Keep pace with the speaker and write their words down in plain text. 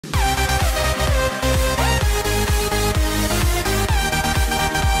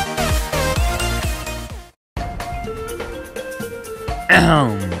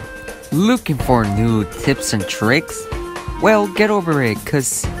Looking for new tips and tricks? Well, get over it,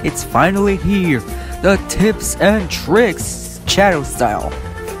 cause it's finally here. The tips and tricks channel style.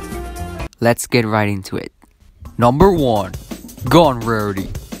 Let's get right into it. Number 1. Gun rarity.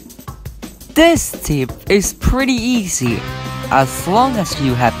 This tip is pretty easy, as long as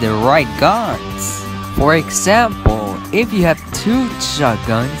you have the right guns. For example, if you have 2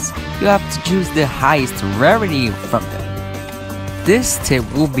 shotguns, you have to choose the highest rarity from them. This tip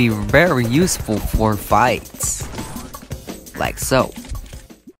will be very useful for fights, like so.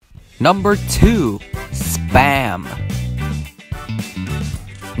 Number 2. Spam.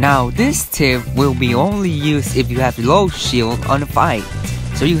 Now this tip will be only used if you have low shield on a fight,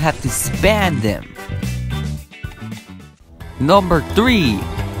 so you have to spam them. Number 3.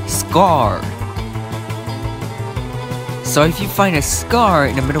 Scar. So if you find a scar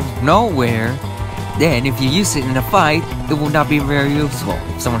in the middle of nowhere, then if you use it in a fight, it will not be very useful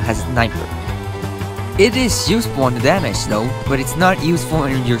if someone has a sniper. It is useful on the damage though, but it's not useful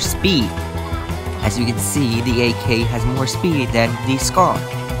in your speed. As you can see, the AK has more speed than the scar.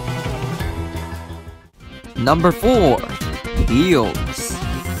 Number 4. Heals.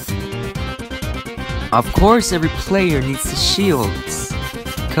 Of course every player needs the shields,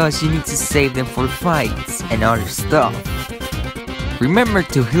 cause you need to save them for fights and other stuff. Remember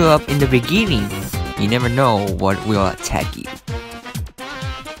to heal up in the beginning. You never know what will attack you.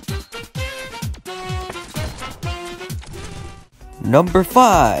 Number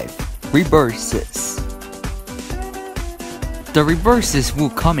 5. Reverses. The reverses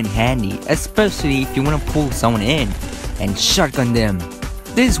will come in handy, especially if you want to pull someone in and shotgun them.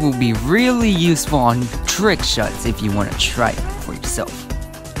 This will be really useful on trick shots if you want to try it for yourself.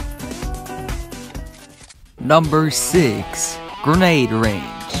 Number 6. Grenade range.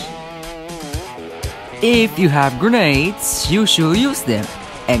 If you have grenades, you should use them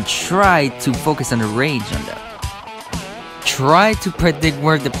and try to focus on the range on them. Try to predict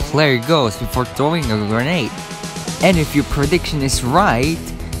where the player goes before throwing a grenade. And if your prediction is right,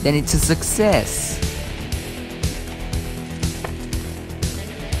 then it's a success.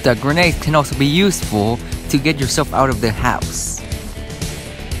 The grenade can also be useful to get yourself out of the house.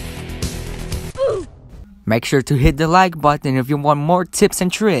 Make sure to hit the like button if you want more tips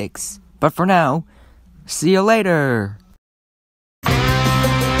and tricks. But for now, see you later!